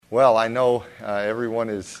Well, I know everyone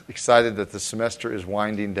is excited that the semester is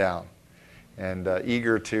winding down and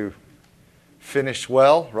eager to finish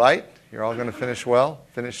well, right? You're all going to finish well,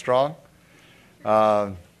 finish strong?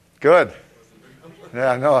 Good.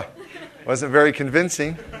 Yeah, no, it wasn't very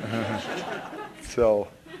convincing. So,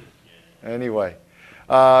 anyway.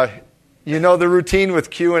 You know the routine with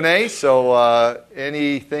Q&A, so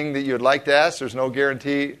anything that you'd like to ask, there's no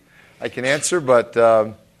guarantee I can answer, but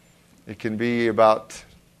it can be about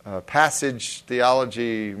passage,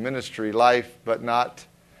 theology, ministry, life, but not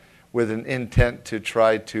with an intent to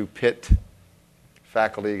try to pit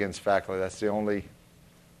faculty against faculty. That's the only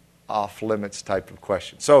off-limits type of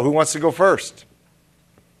question. So who wants to go first?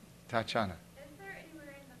 Tatiana. Is there anywhere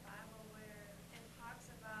in the Bible where it talks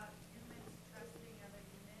about humans trusting other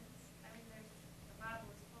humans? I mean, the Bible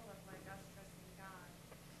is full of us trusting God.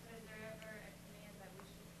 But is there ever a command that we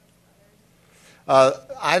should trust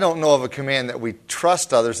others? I don't know of a command that we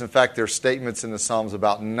trust others. In fact, there are statements in the Psalms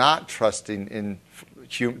about not trusting in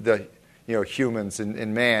humans,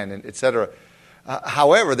 in man, and etc.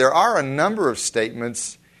 However, there are a number of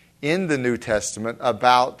statements in the New Testament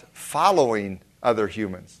about following other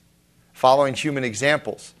humans, following human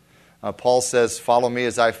examples. Paul says, "Follow me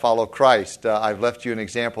as I follow Christ." I've left you an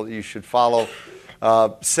example that you should follow.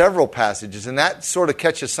 Several passages, and that sort of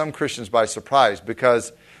catches some Christians by surprise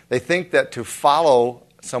because they think that to follow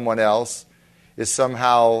someone else is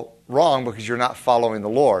somehow wrong because you're not following the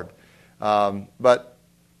Lord. But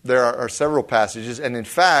there are several passages, and in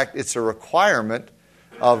fact, it's a requirement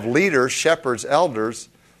of leaders, shepherds, elders,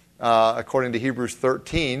 according to Hebrews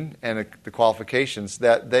 13 and the qualifications,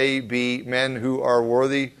 that they be men who are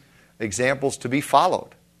worthy examples to be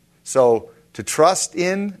followed. So to trust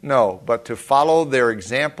in, no, but to follow their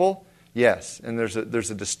example, yes. And there's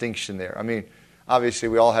a distinction there. I mean, obviously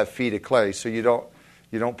we all have feet of clay, so you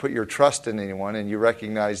don't put your trust in anyone, and you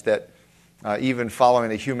recognize that even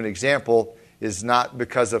following a human example is not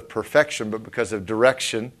because of perfection, but because of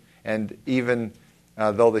direction. And even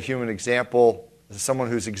though the human example, someone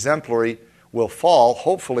who's exemplary, will fall,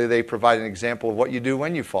 hopefully they provide an example of what you do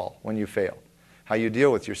when you fall, when you fail, how you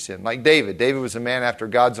deal with your sin. Like David. David was a man after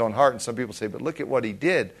God's own heart, and some people say, but look at what he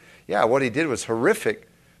did. Yeah, what he did was horrific,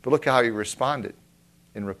 but look at how he responded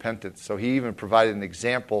in repentance. So he even provided an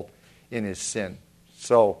example in his sin.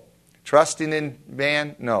 So, trusting in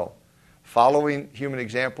man, no. Following human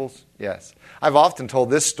examples, yes. I've often told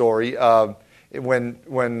this story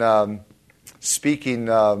when speaking.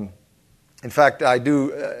 In fact, I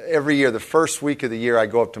do every year, the first week of the year, I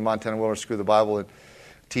go up to Montana Wilderness School of the Bible and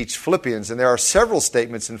teach Philippians. And there are several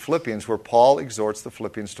statements in Philippians where Paul exhorts the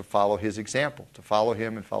Philippians to follow his example, to follow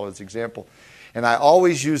him and follow his example. And I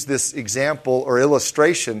always use this example or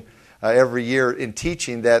illustration every year in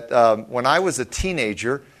teaching that when I was a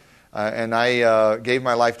teenager and I gave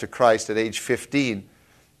my life to Christ at age 15,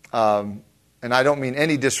 and I don't mean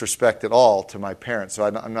any disrespect at all to my parents, so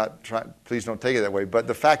I'm not trying, please don't take it that way. But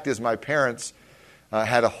the fact is my parents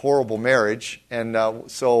had a horrible marriage. And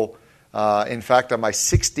in fact, on my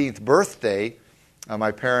 16th birthday,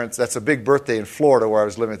 my parents, that's a big birthday in Florida where I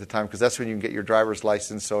was living at the time because that's when you can get your driver's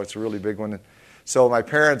license, so it's a really big one. So my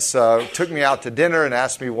parents took me out to dinner and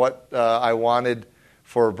asked me what I wanted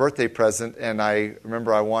for a birthday present. And I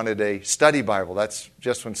remember I wanted a study Bible. That's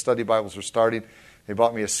just when study Bibles were starting. They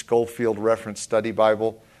bought me a Schofield Reference Study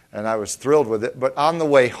Bible, and I was thrilled with it. But on the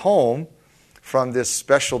way home from this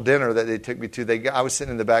special dinner that they took me to, I was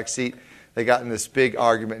sitting in the back seat. They got in this big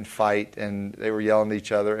argument and fight, and they were yelling at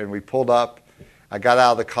each other. And we pulled up. I got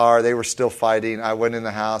out of the car. They were still fighting. I went in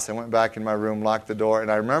the house. I went back in my room, locked the door.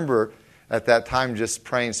 And I remember at that time just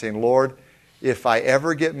praying, saying, Lord, if I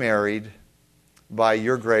ever get married, by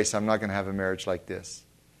your grace, I'm not going to have a marriage like this.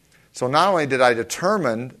 So not only did I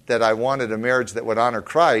determine that I wanted a marriage that would honor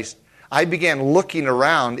Christ, I began looking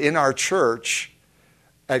around in our church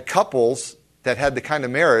at couples that had the kind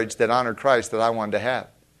of marriage that honored Christ that I wanted to have.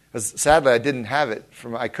 Because sadly, I didn't have it.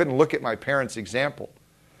 I couldn't look at my parents' example.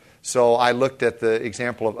 So I looked at the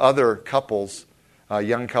example of other couples,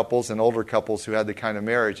 young couples and older couples who had the kind of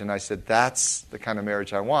marriage, and I said, that's the kind of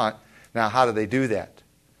marriage I want. Now, how do they do that?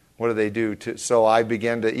 What do they do? So I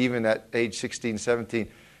began to, even at age 16, 17,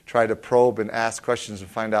 try to probe and ask questions and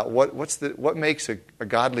find out what makes a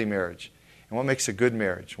godly marriage and what makes a good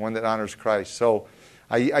marriage, one that honors Christ. So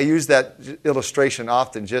I use that illustration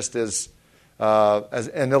often just as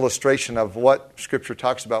an illustration of what Scripture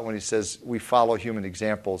talks about when he says we follow human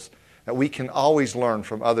examples, that we can always learn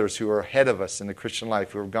from others who are ahead of us in the Christian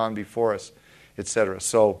life, who have gone before us, etc.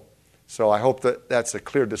 So I hope that that's a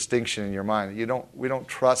clear distinction in your mind. We don't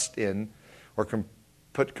trust in or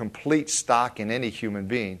put complete stock in any human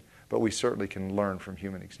being, but we certainly can learn from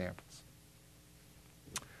human examples.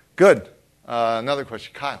 Good. Another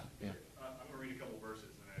question. Kyle. Yeah. I'm going to read a couple verses,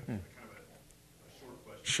 and I have kind of a short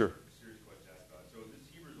question. Sure. A serious question to ask about. So this is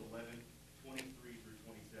Hebrews 11:23 through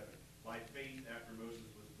 27. By faith, after Moses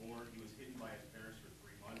was born, he was hidden by his parents for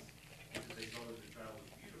 3 months, because they saw that the child was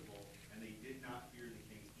beautiful, and they did not fear the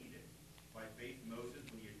king's edict. By faith, Moses,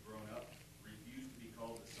 when he had grown up, refused to be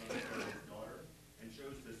called the son of Pharaoh's daughter, and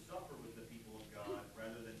chose to suffer with the people of God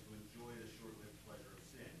rather than to enjoy the short-lived pleasure of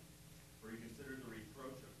sin. For he considered the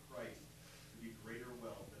reproach of Christ to be greater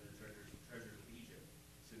wealth than the treasures of Egypt,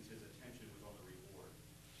 since his attention was on the reward.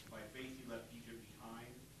 By faith he left Egypt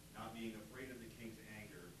behind, not being afraid of the king's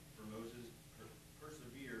anger, for Moses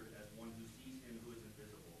persevered as one who sees him who is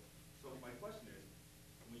invisible. So my question is,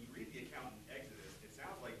 when you read the account in Exodus, it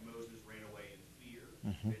sounds like Moses ran away in fear.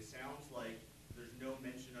 Mm-hmm. It sounds like there's no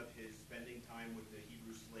mention of his spending time with the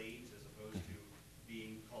Hebrew slaves as opposed to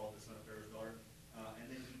being called the son of Pharaoh's daughter. And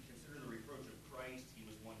then he considered the reproach of Christ. He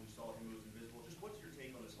was one who saw him who was invisible. Just what's your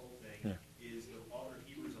take on this whole thing? Yeah. Is the author of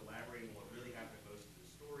Hebrews elaborating on what really happened to Moses'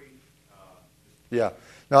 story? Yeah.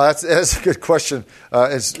 No, that's a good question.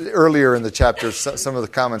 It's earlier in the chapter, some of the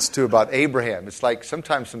comments, too, about Abraham. It's like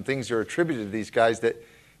sometimes some things are attributed to these guys that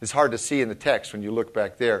it's hard to see in the text when you look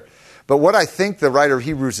back there. But what I think the writer of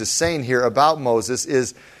Hebrews is saying here about Moses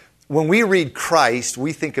is when we read Christ,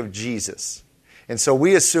 we think of Jesus. And so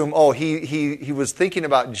we assume, he was thinking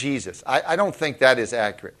about Jesus. I don't think that is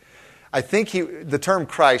accurate. I think the term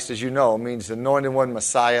Christ, as you know, means anointed one,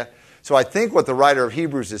 Messiah. So I think what the writer of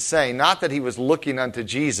Hebrews is saying, not that he was looking unto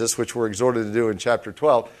Jesus, which we're exhorted to do in chapter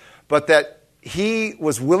 12, but that he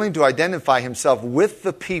was willing to identify himself with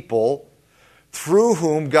the people through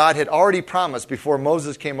whom God had already promised before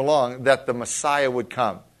Moses came along that the Messiah would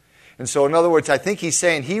come. And so in other words, I think he's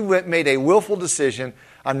saying he made a willful decision.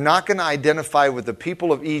 I'm not going to identify with the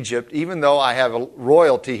people of Egypt, even though I have a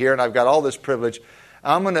royalty here and I've got all this privilege.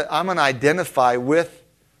 I'm going to identify with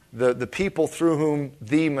the people through whom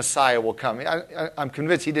the Messiah will come. I'm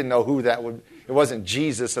convinced he didn't know who that would. It wasn't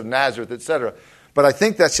Jesus of Nazareth, etc. But I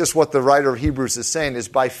think that's just what the writer of Hebrews is saying, is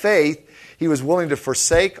by faith, he was willing to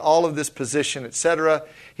forsake all of this position, etc.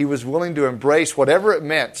 He was willing to embrace whatever it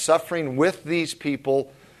meant, suffering with these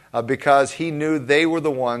people, because he knew they were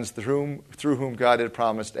the ones through whom God had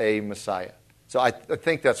promised a Messiah. So I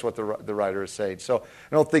think that's what the writer is saying. So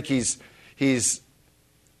I don't think he's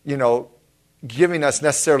giving us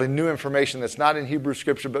necessarily new information that's not in Hebrew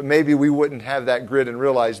Scripture, but maybe we wouldn't have that grid and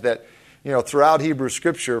realize that, throughout Hebrew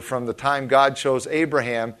Scripture, from the time God chose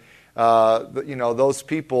Abraham, those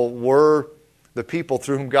people were the people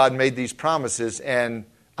through whom God made these promises, and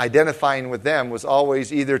identifying with them was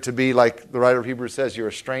always either to be, like the writer of Hebrews says, you're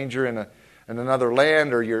a stranger in another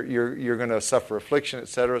land, or you're going to suffer affliction,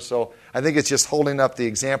 etc. So I think it's just holding up the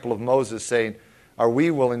example of Moses, saying, are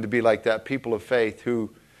we willing to be like that people of faith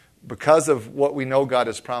who, because of what we know God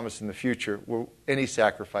has promised in the future, any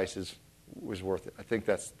sacrifices was worth it. I think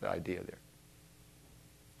that's the idea there.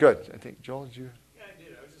 Good. I think, Joel, did you? Yeah, I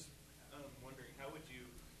did. I was just wondering, how would you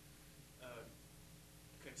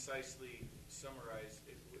concisely summarize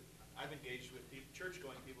it? I've engaged with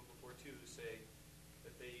church-going people before, too, who say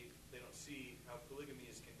that they don't see how polygamy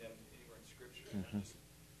is condemned anywhere in Scripture. Mm-hmm. I'm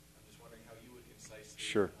just wondering how you would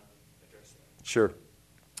concisely address that. Sure.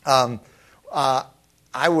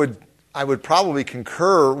 I would probably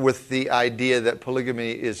concur with the idea that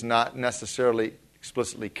polygamy is not necessarily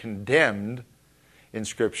explicitly condemned in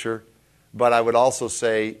Scripture, but I would also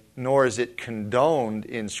say, nor is it condoned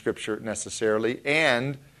in Scripture necessarily,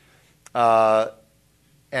 and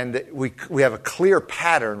we have a clear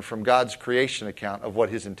pattern from God's creation account of what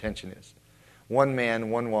His intention is: one man,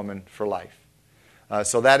 one woman for life.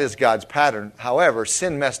 So that is God's pattern. However,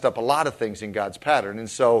 sin messed up a lot of things in God's pattern, and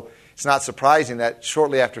so it's not surprising that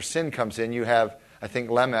shortly after sin comes in, you have, I think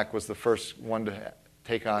Lamech was the first one to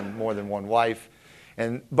take on more than one wife.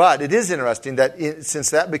 But it is interesting that since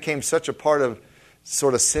that became such a part of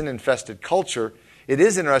sort of sin-infested culture, it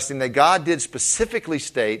is interesting that God did specifically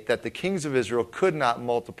state that the kings of Israel could not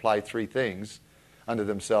multiply three things unto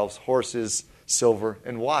themselves: horses, silver,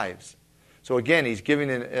 and wives. So again, he's giving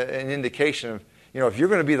an indication of, if you're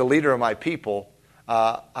going to be the leader of my people,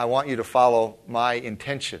 I want you to follow my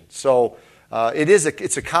intention. So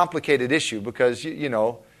it's a complicated issue because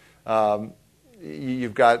you've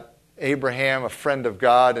got Abraham, a friend of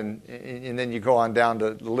God, and then you go on down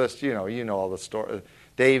to the list. You know all the story,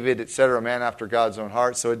 David, etc., a man after God's own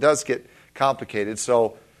heart. So it does get complicated.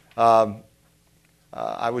 So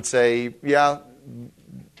I would say,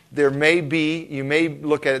 there may be. You may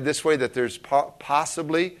look at it this way, that there's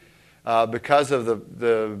possibly because of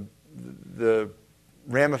the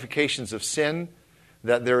ramifications of sin,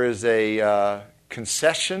 that there is a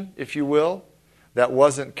concession, if you will, that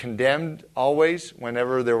wasn't condemned always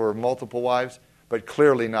whenever there were multiple wives, but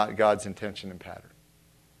clearly not God's intention and pattern.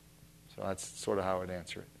 So that's sort of how I would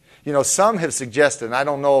answer it. You know, some have suggested, and I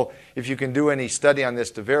don't know if you can do any study on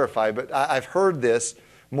this to verify, but I've heard this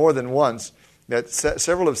more than once, that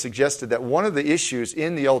several have suggested that one of the issues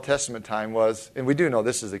in the Old Testament time was, and we do know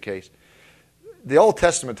this is the case, the Old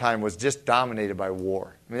Testament time was just dominated by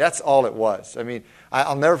war. I mean, that's all it was. I mean,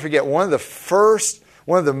 I'll never forget one of the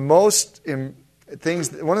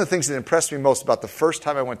things that impressed me most about the first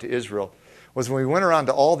time I went to Israel was when we went around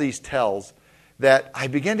to all these tells, that I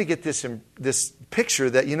began to get this picture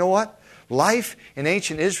that, you know what? Life in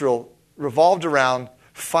ancient Israel revolved around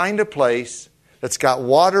find a place that's got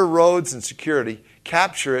water, roads, and security,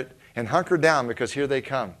 capture it, and hunker down because here they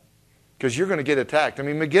come. Because you're going to get attacked. I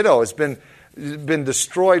mean, Megiddo has been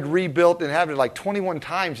destroyed, rebuilt, inhabited like 21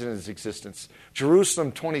 times in its existence.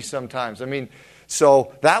 Jerusalem 20-some times. I mean,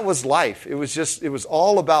 so that was life. It was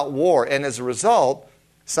all about war. And as a result,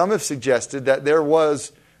 some have suggested that there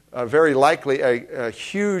was very likely a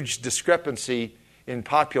huge discrepancy in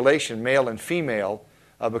population, male and female,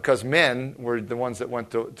 because men were the ones that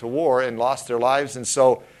went to war and lost their lives. And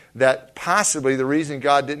so that possibly the reason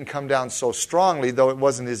God didn't come down so strongly, though it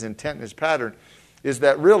wasn't His intent and His pattern, is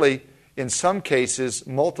that really, in some cases,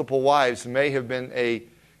 multiple wives may have been a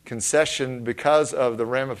concession because of the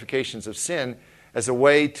ramifications of sin as a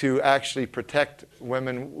way to actually protect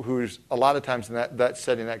women who's a lot of times in that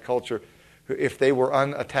setting, that culture, if they were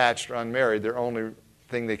unattached or unmarried, their only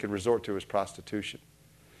thing they could resort to was prostitution.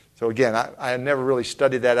 So again, I had never really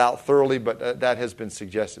studied that out thoroughly, but that has been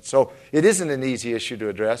suggested. So it isn't an easy issue to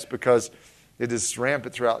address because it is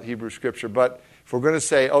rampant throughout Hebrew Scripture. But if we're going to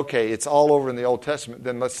say, okay, it's all over in the Old Testament,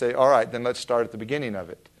 then let's say, all right, then let's start at the beginning of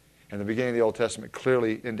it. And the beginning of the Old Testament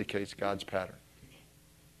clearly indicates God's pattern.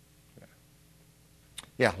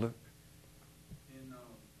 Yeah, Luke. In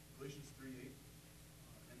Galatians 3:8,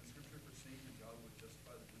 and the scripture foreseeing that God would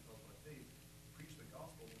justify the Gentiles by faith, preach the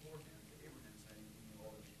gospel beforehand to Abraham, saying, "In you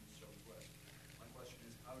all the nations shall be blessed." My question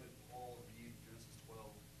is, how did Paul read Genesis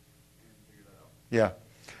 12 and figure that out? Yeah.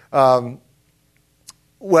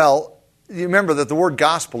 Well, you remember that the word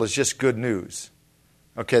gospel is just good news.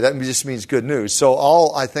 Okay, that just means good news. So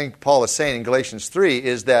all I think Paul is saying in Galatians 3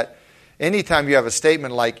 is that anytime you have a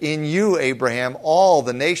statement like, in you, Abraham, all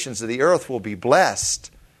the nations of the earth will be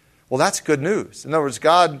blessed, well, that's good news. In other words,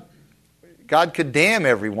 God could damn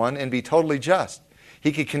everyone and be totally just.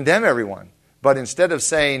 He could condemn everyone. But instead of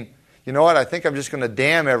saying, you know what, I think I'm just going to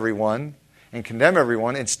damn everyone and condemn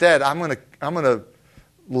everyone, instead I'm going to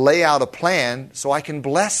lay out a plan so I can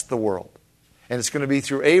bless the world. And it's going to be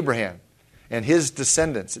through Abraham and his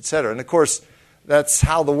descendants, etc. And of course, that's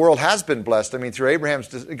how the world has been blessed. I mean, through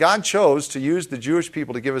God chose to use the Jewish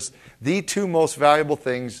people to give us the two most valuable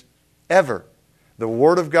things ever. The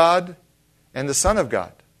Word of God and the Son of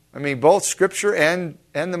God. I mean, both Scripture and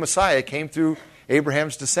the Messiah came through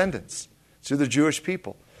Abraham's descendants, through the Jewish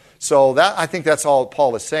people. So I think that's all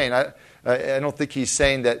Paul is saying. I don't think he's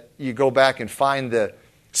saying that you go back and find the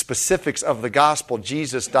specifics of the gospel.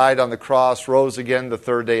 Jesus died on the cross, rose again the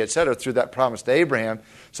third day, etc., through that promise to Abraham.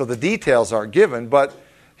 So the details aren't given, but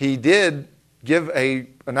he did give an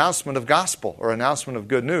announcement of gospel or announcement of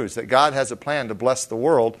good news, that God has a plan to bless the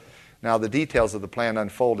world. Now the details of the plan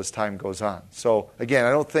unfold as time goes on. So again,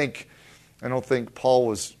 I don't think Paul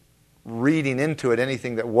was reading into it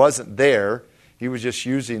anything that wasn't there. He was just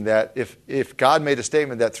using that. If God made a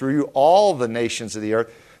statement that through you all the nations of the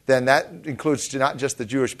earth, then that includes not just the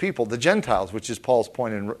Jewish people, the Gentiles, which is Paul's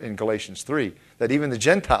point in Galatians 3, that even the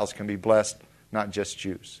Gentiles can be blessed, not just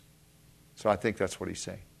Jews. So I think that's what he's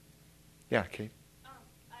saying. Yeah, Kate?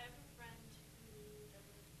 I have a friend who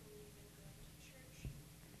doesn't believe in going to church,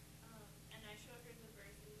 and I showed her the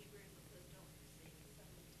verse in Hebrews that says, "Don't forsake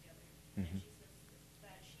assembling together." And she says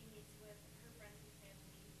that she meets with her friends and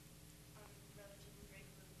family on a relatively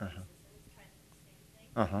regular basis, and it's kind of the same thing.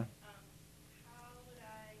 Uh-huh. How would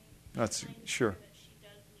I That's explain to sure. her that she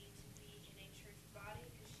does need to be in a church body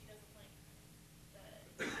because she doesn't like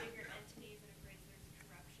the bigger entities and afraid there's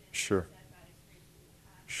corruption? Sure. And bad experiences we've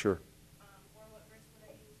had. Sure. Or what verse would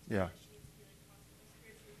I use? Yeah. That she needs to be like constantly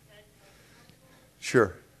spiritually fed and healthy.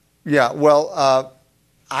 Sure. Yeah, well,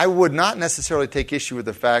 I would not necessarily take issue with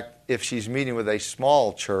the fact if she's meeting with a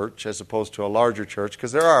small church as opposed to a larger church,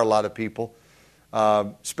 because there are a lot of people,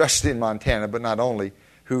 especially in Montana, but not only,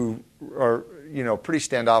 who are pretty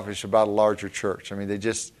standoffish about a larger church. I mean, they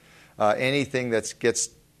just anything that gets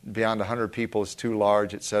beyond 100 people is too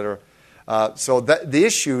large, etc. So the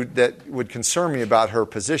issue that would concern me about her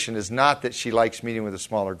position is not that she likes meeting with a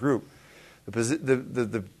smaller group.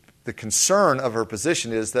 The concern of her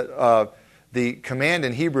position is that the command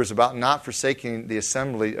in Hebrews about not forsaking the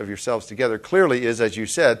assembly of yourselves together clearly is, as you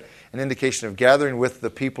said, an indication of gathering with the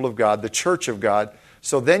people of God, the church of God.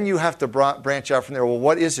 So then you have to branch out from there. Well,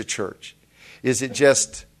 what is a church? Is it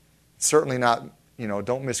just, certainly not,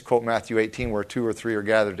 don't misquote Matthew 18 where 2 or 3 are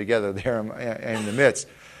gathered together there in the midst.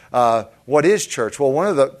 What is church? Well, one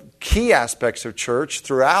of the key aspects of church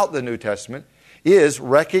throughout the New Testament is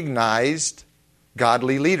recognized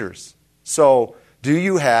godly leaders. So, do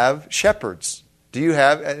you have shepherds? Do you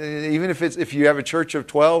have, even if you have a church of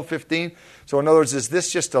 12, 15, so in other words, is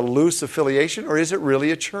this just a loose affiliation or is it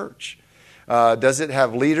really a church? Does it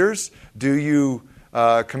have leaders? Do you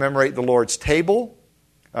commemorate the Lord's table,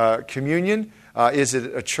 communion? Is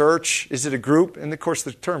it a church? Is it a group? And of course,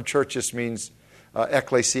 the term church just means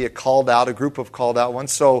ecclesia, called out, a group of called out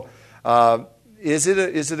ones. So, is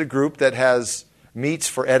it a group that meets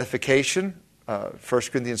for edification? 1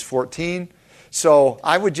 Corinthians 14. So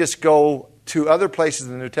I would just go to other places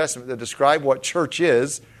in the New Testament that describe what church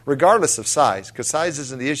is, regardless of size, because size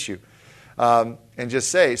isn't the issue. And just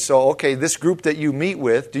say, so, okay, this group that you meet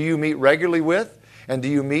with, do you meet regularly with? And do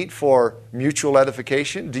you meet for mutual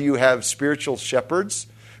edification? Do you have spiritual shepherds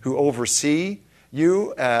who oversee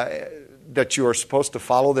you, that you are supposed to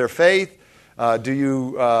follow their faith? Do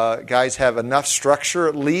you guys have enough structure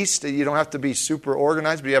at least? You don't have to be super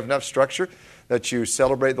organized, but you have enough structure that you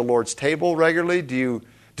celebrate the Lord's table regularly? Do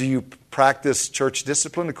you practice church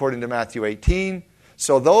discipline according to Matthew 18?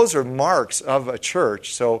 So those are marks of a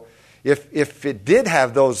church. So if it did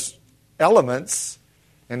have those elements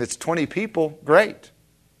and it's 20 people, great.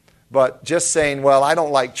 But just saying, well, I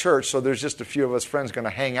don't like church, so there's just a few of us friends going to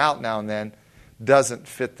hang out now and then, doesn't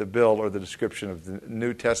fit the bill or the description of the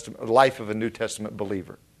New Testament life of a New Testament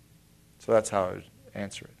believer. So that's how I would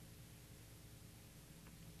answer it.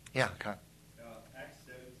 Yeah, Kyle. Acts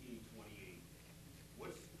 17:28.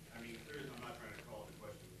 I'm not trying to call into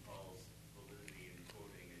question Paul's validity in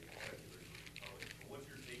quoting a secular public, but what's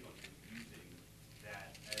your take on using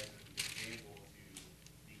that as an example to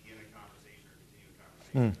begin a conversation or continue a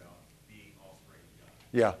conversation about being offspring of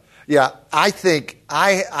God? Yeah. I think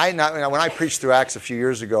when I preached through Acts a few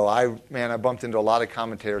years ago, I bumped into a lot of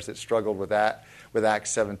commentators that struggled with that, with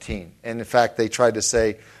Acts 17. And in fact, they tried to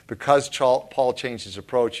say, because Paul changed his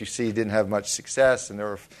approach, you see he didn't have much success.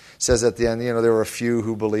 And says at the end, there were a few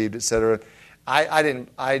who believed, etc.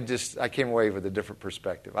 I came away with a different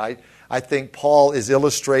perspective. I think Paul is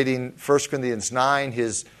illustrating 1 Corinthians 9,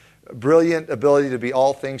 his brilliant ability to be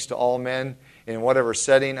all things to all men in whatever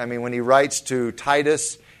setting. I mean, when he writes to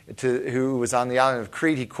Titus, who was on the island of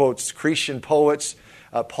Crete, he quotes Cretan poets.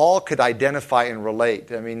 Paul could identify and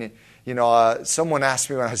relate. I mean, someone asked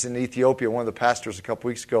me when I was in Ethiopia, one of the pastors a couple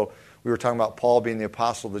weeks ago, we were talking about Paul being the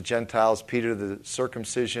apostle of the Gentiles, Peter the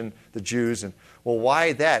circumcision, the Jews, and well,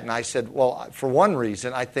 why that? And I said, well, for one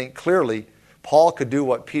reason, I think clearly Paul could do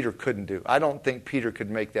what Peter couldn't do. I don't think Peter could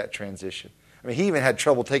make that transition. I mean, he even had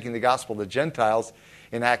trouble taking the gospel to Gentiles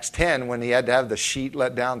in Acts 10 when he had to have the sheet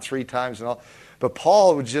let down 3 times and all. But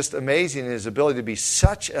Paul was just amazing in his ability to be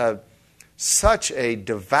such a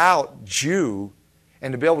devout Jew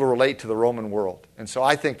and to be able to relate to the Roman world. And so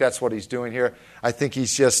I think that's what he's doing here. I think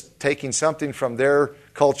he's just taking something from their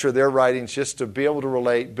culture, their writings, just to be able to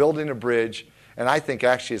relate, building a bridge. And I think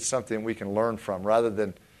actually it's something we can learn from rather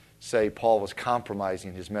than say Paul was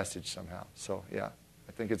compromising his message somehow. So, yeah,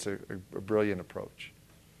 I think it's a brilliant approach.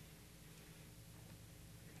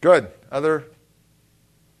 Good. Other?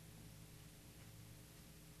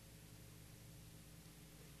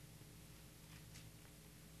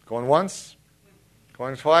 Going once?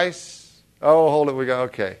 Going twice? Oh, hold it. We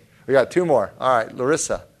got 2 more. All right,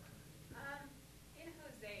 Larissa. In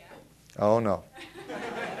Hosea. Oh, no. We're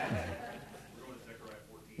going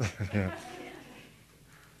to Zechariah 14. Yeah.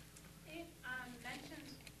 It mentioned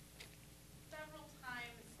several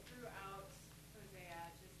times throughout Hosea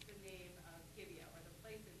just the name of Gibeah or the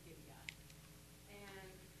place of Gibeah. And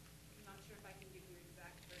I'm not sure if I can give you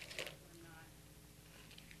exact verses or not.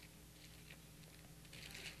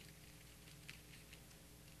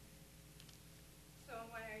 So in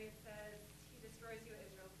one area it says, He destroys you,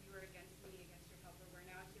 Israel, for you were against me, against your helper. Where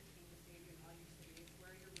now is your king to save you in all your cities? Where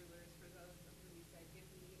are your rulers for those of whom you said, give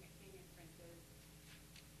me a king and princes?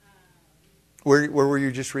 Where were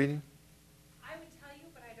you just reading? I would tell you,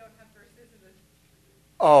 but I don't have verses in the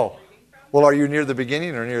Oh. reading from. Well, are you near the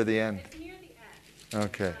beginning or near the end? It's near the end.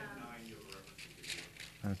 Okay.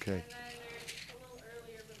 And Okay. then there's a little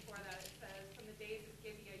earlier before that it says, from the days of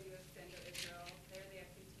Gibeah you have sinned, O Israel. There they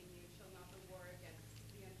have continued, shall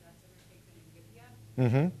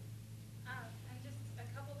Mm-hmm. And just a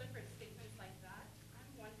couple different statements like that. I'm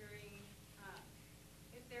wondering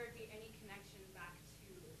if there would be any connection back to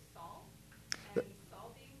Saul, and Saul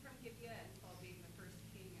being from Gibeah, and Saul being the first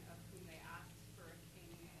king of whom they asked for a king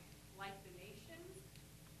like the nations.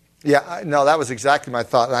 Yeah, no, that was exactly my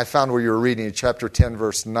thought. And I found where you were reading in chapter 10,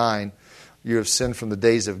 verse 9. You have sinned from the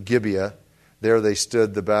days of Gibeah. There they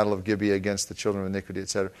stood, the battle of Gibeah against the children of iniquity,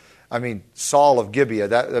 etc. I mean, Saul of Gibeah,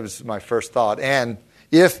 that was my first thought. And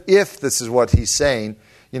if this is what he's saying,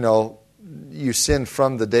 you sinned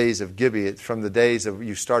from the days of Gibeah, from the days of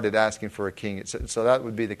you started asking for a king. So that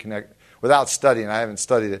would be the connect. Without studying, I haven't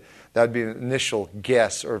studied it, that would be an initial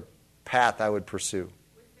guess or path I would pursue.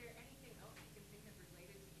 Was there anything else you can think of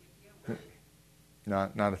related to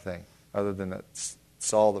Gibeah? Not a thing, other than that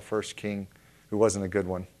Saul, the first king, who wasn't a good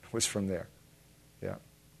one, was from there. Yeah.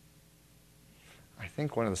 I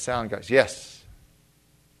think one of the sound guys. Yes.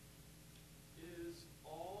 Is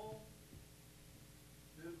all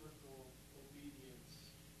biblical obedience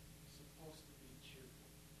supposed to be cheerful?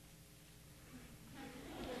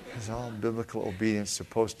 Is all biblical obedience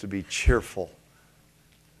supposed to be cheerful?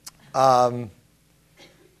 I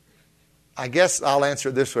guess I'll answer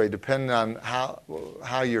it this way, depending on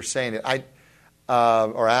how you're saying it,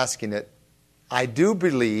 or asking it. I do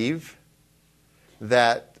believe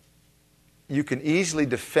that you can easily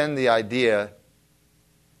defend the idea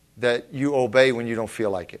that you obey when you don't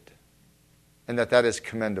feel like it, and that is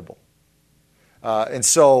commendable. And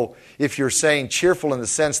so, if you're saying cheerful in the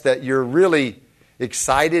sense that you're really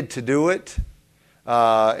excited to do it,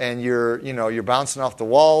 and you're bouncing off the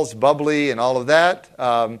walls, bubbly, and all of that.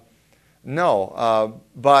 No.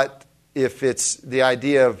 But if it's the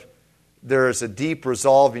idea of there is a deep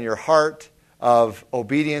resolve in your heart of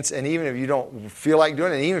obedience, and even if you don't feel like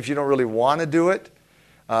doing it, and even if you don't really want to do it,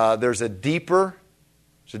 there's a deeper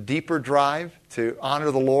drive to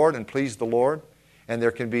honor the Lord and please the Lord, and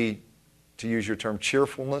there can be, to use your term,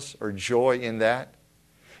 cheerfulness or joy in that.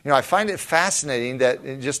 I find it fascinating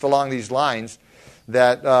that, just along these lines,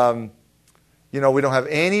 that we don't have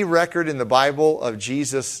any record in the Bible of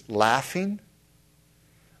Jesus laughing.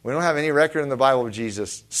 We don't have any record in the Bible of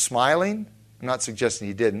Jesus smiling. I'm not suggesting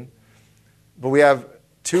he didn't. But we have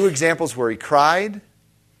two examples where he cried.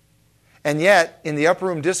 And yet, in the upper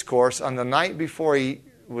room discourse, on the night before he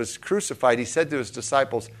was crucified, he said to his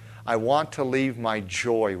disciples, I want to leave my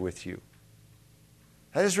joy with you.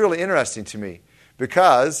 That is really interesting to me,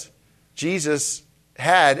 because Jesus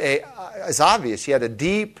had it's obvious, he had a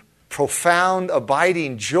deep, profound,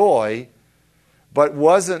 abiding joy, but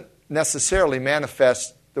wasn't necessarily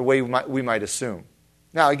manifest the way we might assume.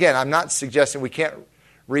 Now, again, I'm not suggesting we can't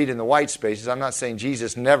read in the white spaces. I'm not saying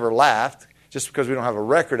Jesus never laughed. Just because we don't have a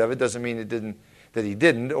record of it doesn't mean that he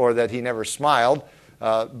didn't, or that he never smiled.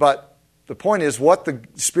 But the point is, what the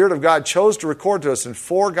Spirit of God chose to record to us in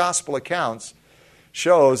 4 gospel accounts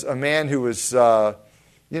shows a man who was,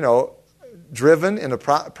 driven in a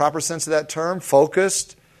proper sense of that term,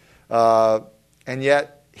 focused, and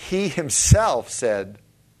yet he himself said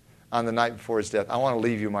on the night before his death, I want to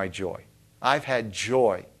leave you my joy. I've had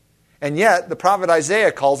joy. And yet, the prophet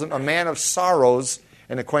Isaiah calls him a man of sorrows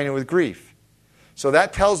and acquainted with grief. So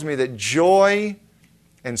that tells me that joy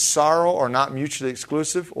and sorrow are not mutually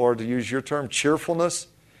exclusive, or to use your term, cheerfulness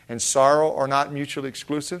and sorrow are not mutually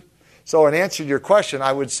exclusive. So in answer to your question,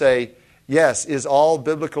 I would say, yes, is all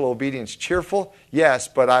biblical obedience cheerful? Yes,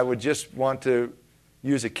 but I would just want to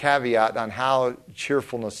use a caveat on how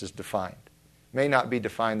cheerfulness is defined. It may not be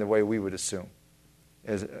defined the way we would assume,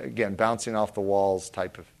 as, again, bouncing off the walls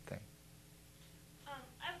type of thing. I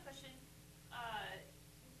have a question.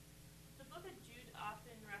 The book of Jude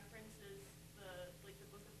often references the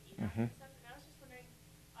book of Enoch and stuff, and I was just wondering,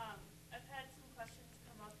 I've had some questions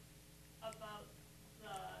come up about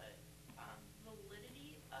the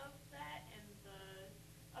validity of that and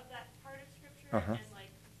of that part of Scripture, and like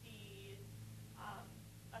the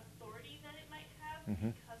authority that it might have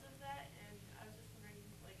because of that, and I was just wondering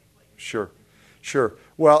like what your Sure.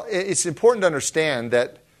 Well, it's important to understand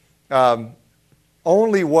that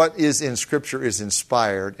only what is in Scripture is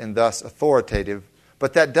inspired and thus authoritative,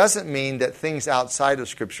 but that doesn't mean that things outside of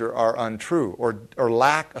Scripture are untrue or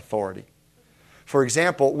lack authority. For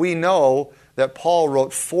example, we know that Paul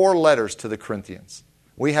wrote 4 letters to the Corinthians.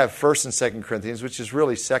 We have 1st and 2nd Corinthians, which is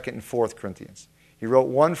really 2nd and 4th Corinthians. He wrote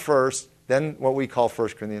one first, then what we call 1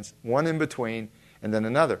 Corinthians, one in between, and then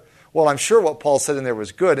another. Well, I'm sure what Paul said in there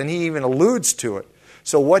was good, and he even alludes to it.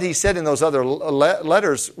 So what he said in those other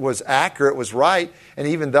letters was accurate, was right, and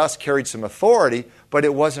even thus carried some authority, but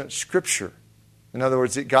it wasn't Scripture. In other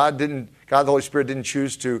words, God, the Holy Spirit, didn't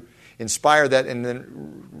choose to inspire that and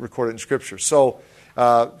then record it in Scripture. So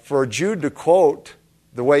For Jude to quote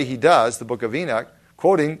the way he does, the book of Enoch,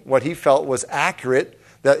 quoting what he felt was accurate,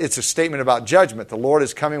 that it's a statement about judgment. The Lord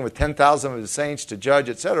is coming with 10,000 of his saints to judge,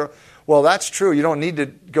 etc. Well, that's true. You don't need to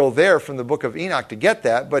go there from the book of Enoch to get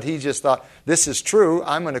that, but he just thought, this is true,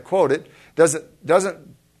 I'm going to quote it. Doesn't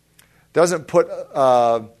put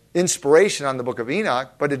inspiration on the book of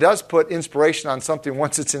Enoch, but it does put inspiration on something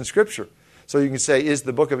once it's in Scripture. So you can say, is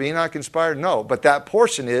the book of Enoch inspired? No, but that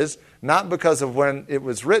portion is, not because of when it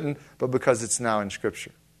was written, but because it's now in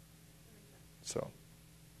Scripture. So,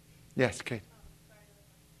 yes, Kate.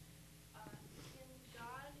 Can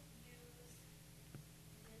God use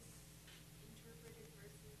misinterpreted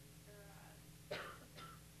verses or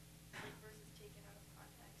like verses taken out of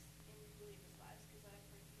context in believers' lives? Because I've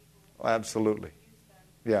heard people Absolutely. use them,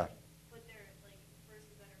 Yeah. but they're like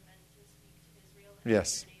verses that are meant to speak to Israel. And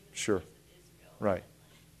Yes, the name of sure. the place of Israel. Right.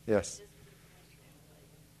 And, Yes. this was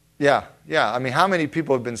Yeah. I mean, how many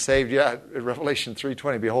people have been saved? Yeah, Revelation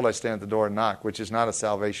 3:20, behold, I stand at the door and knock, which is not a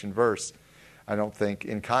salvation verse, I don't think,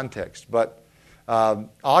 in context. But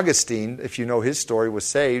Augustine, if you know his story, was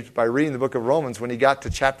saved by reading the book of Romans when he got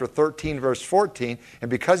to chapter 13, verse 14.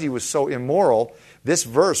 And because he was so immoral, this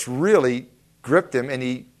verse really gripped him, and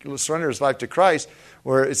he surrendered his life to Christ,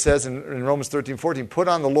 where it says in Romans 13:14, put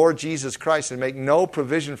on the Lord Jesus Christ and make no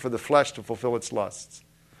provision for the flesh to fulfill its lusts.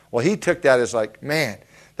 Well, he took that as like, man,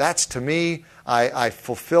 that's to me. I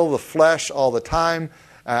fulfill the flesh all the time.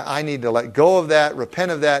 I need to let go of that,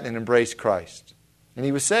 repent of that, and embrace Christ. And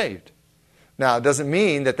he was saved. Now, it doesn't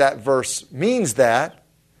mean that verse means that,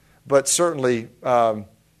 but certainly, a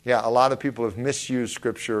lot of people have misused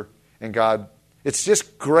Scripture, and God, it's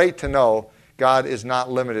just great to know God is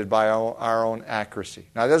not limited by our own accuracy.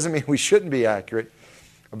 Now, it doesn't mean we shouldn't be accurate,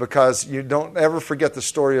 because you don't ever forget the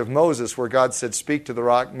story of Moses, where God said, speak to the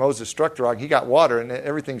rock. Moses struck the rock. He got water, and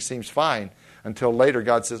everything seems fine, until later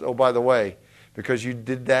God says, oh, by the way, because you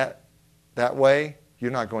did that way,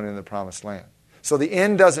 you're not going into the promised land. So the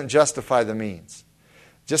end doesn't justify the means.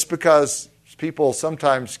 Just because people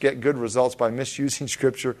sometimes get good results by misusing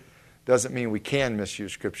Scripture doesn't mean we can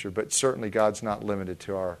misuse Scripture, but certainly God's not limited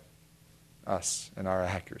to us and our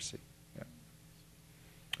accuracy. Yeah.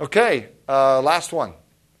 Okay, last one.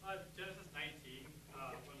 Genesis 19,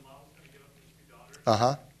 when Lot was going to give up his two daughters.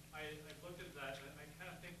 Uh-huh. I looked at that, and I kind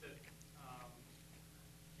of think that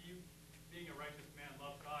he, being a righteous man,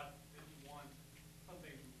 loved God, didn't want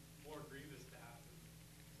something more grievous to happen.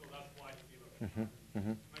 So that's why he gave up his daughters.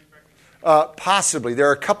 Am I correct in that? Possibly. There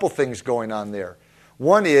are a couple things going on there.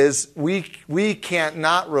 One is we can't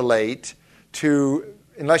not relate to,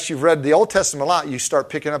 unless you've read the Old Testament a lot, you start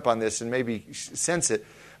picking up on this and maybe sense it.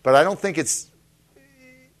 But I don't think it's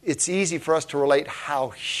easy for us to relate how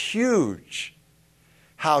huge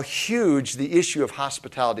the issue of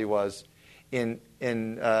hospitality was in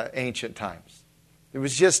ancient times. It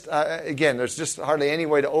was just, again, there's just hardly any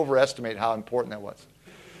way to overestimate how important that was.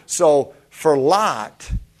 So for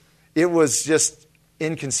Lot, it was just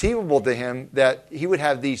inconceivable to him that he would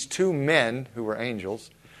have these two men, who were angels,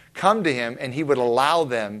 come to him and he would allow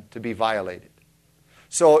them to be violated.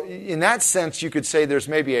 So in that sense, you could say there's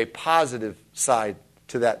maybe a positive side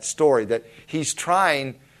to that story, that he's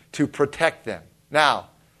trying to protect them. Now,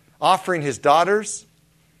 offering his daughters,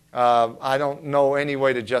 I don't know any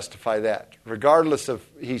way to justify that. Regardless of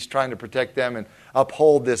he's trying to protect them and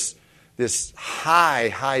uphold this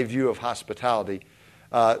high view of hospitality.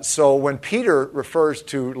 So when Peter refers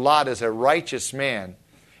to Lot as a righteous man,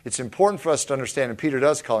 it's important for us to understand, and Peter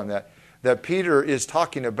does call him that Peter is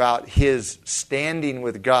talking about his standing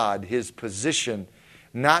with God, his position,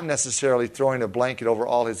 not necessarily throwing a blanket over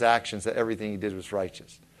all his actions that everything he did was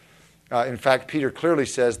righteous. In fact, Peter clearly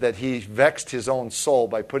says that he vexed his own soul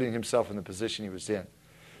by putting himself in the position he was in.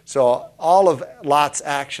 So all of Lot's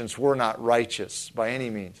actions were not righteous by any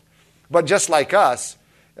means. But just like us,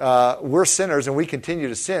 we're sinners and we continue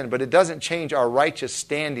to sin, but it doesn't change our righteous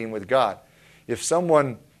standing with God.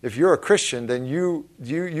 If you're a Christian, then you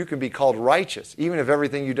can be called righteous, even if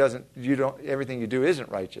everything you do isn't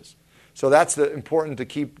righteous. So that's important to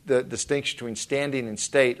keep the distinction between standing and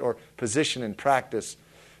state, or position and practice.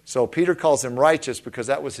 So Peter calls him righteous because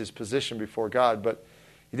that was his position before God, but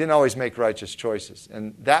he didn't always make righteous choices.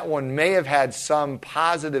 And that one may have had some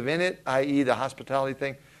positive in it, i.e. the hospitality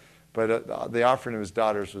thing, but the offering of his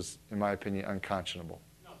daughters was, in my opinion, unconscionable.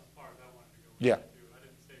 Not as far as I wanted to go. Yeah. I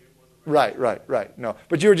didn't say it wasn't Right. No,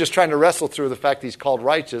 but you were just trying to wrestle through the fact he's called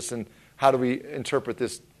righteous, and how do we interpret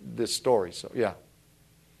this story? So, yeah.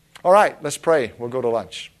 All right, let's pray. We'll go to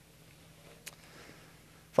lunch.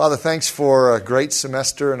 Father, thanks for a great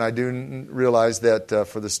semester, and I do realize that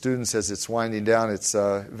for the students as it's winding down, it's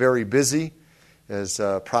very busy. as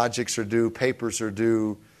projects are due, papers are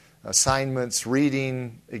due, assignments,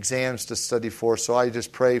 reading, exams to study for. So I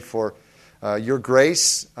just pray for your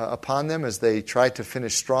grace upon them as they try to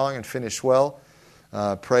finish strong and finish well.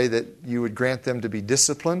 Pray that you would grant them to be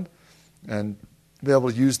disciplined and be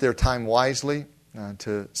able to use their time wisely,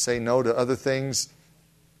 to say no to other things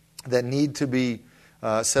that need to be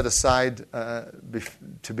set aside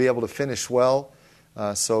to be able to finish well.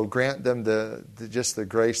 So grant them just the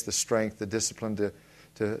grace, the strength, the discipline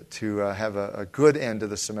to have a good end to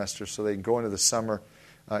the semester so they can go into the summer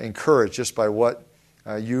encouraged just by what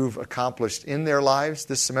you've accomplished in their lives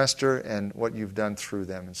this semester and what you've done through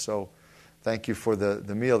them. And so thank you for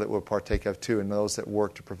the meal that we'll partake of too, and those that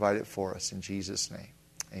work to provide it for us. In Jesus' name,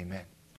 amen.